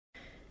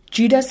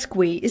Judah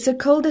Square is a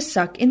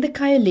cul-de-sac in the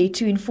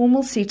Kayaletu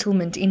informal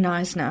settlement in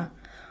Knysna.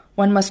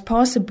 One must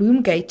pass a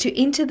boom gate to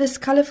enter this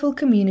colourful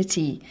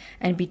community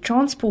and be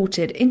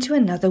transported into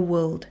another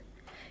world.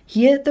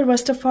 Here the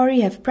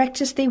Rastafari have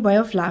practiced their way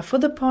of life for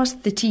the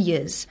past 30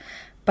 years,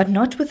 but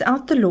not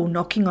without the law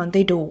knocking on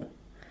their door.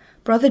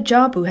 Brother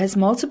Jabu has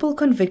multiple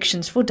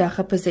convictions for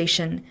dagga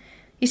possession.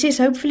 He says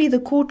hopefully the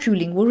court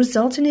ruling will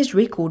result in his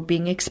record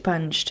being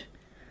expunged.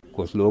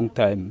 Because long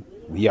time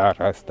we are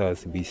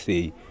Rastas, we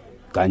say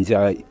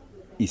ganja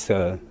is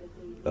a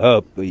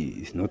herb,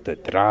 it's not a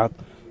drug,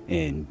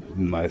 and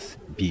we must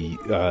be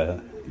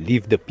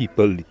leave the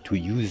people to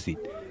use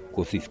it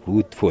because it's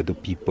good for the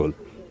people.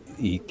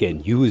 You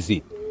can use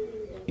it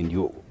in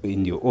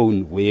your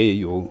own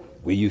way,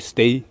 where you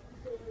stay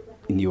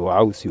in your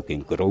house. You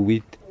can grow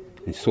it,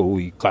 and so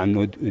it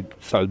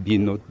shall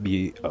not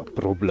be a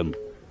problem.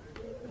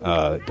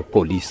 The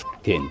police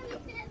can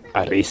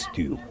arrest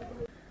you.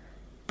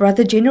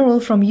 Brother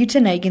General from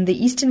Uitenhage in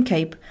the Eastern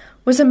Cape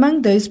was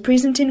among those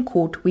present in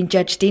court when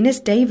Judge Dennis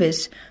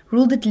Davis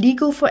ruled it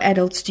legal for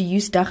adults to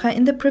use dagga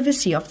in the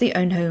privacy of their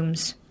own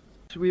homes.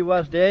 We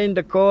was there in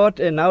the court,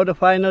 and now the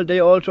final day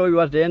also we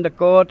was there in the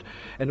court,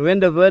 and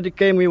when the verdict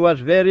came we was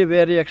very,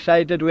 very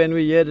excited when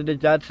we heard the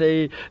judge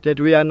say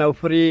that we are now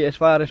free as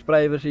far as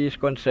privacy is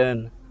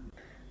concerned.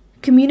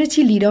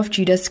 Community leader of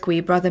Judah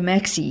Square, Brother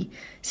Maxi,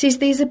 says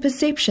there is a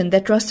perception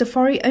that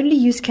Rastafari only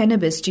use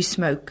cannabis to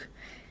smoke.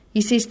 He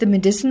says the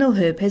medicinal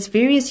herb has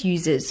various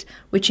uses,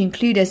 which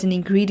include as an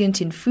ingredient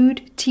in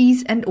food,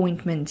 teas and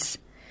ointments.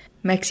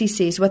 Maxi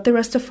says what the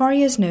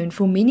Rastafari has known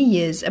for many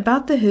years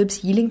about the herb's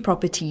healing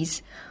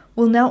properties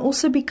will now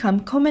also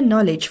become common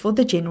knowledge for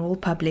the general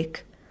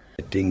public.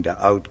 I think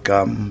the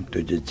outcome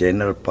to the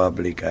general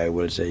public, I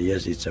will say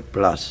yes, it's a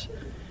plus.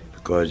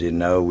 Because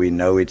we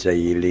know it's a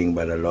healing,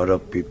 but a lot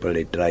of people,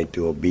 they try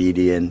to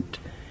obedient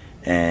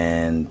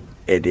and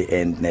at the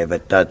end never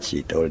touch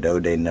it, although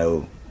they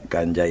know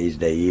ganja is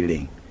the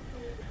healing.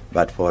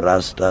 But for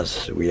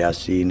Rastas, we are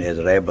seen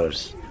as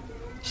rebels.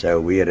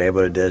 So we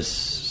rebelled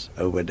this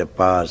over the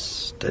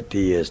past 30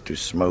 years to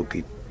smoke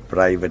it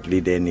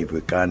privately then if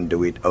we can't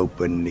do it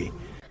openly.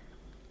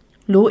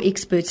 Law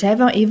experts have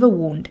however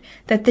warned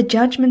that the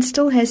judgment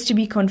still has to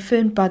be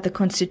confirmed by the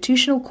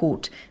Constitutional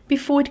Court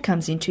before it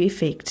comes into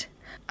effect.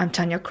 I'm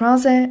Tanya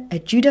Krause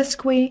at Judah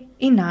Square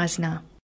in Knysna.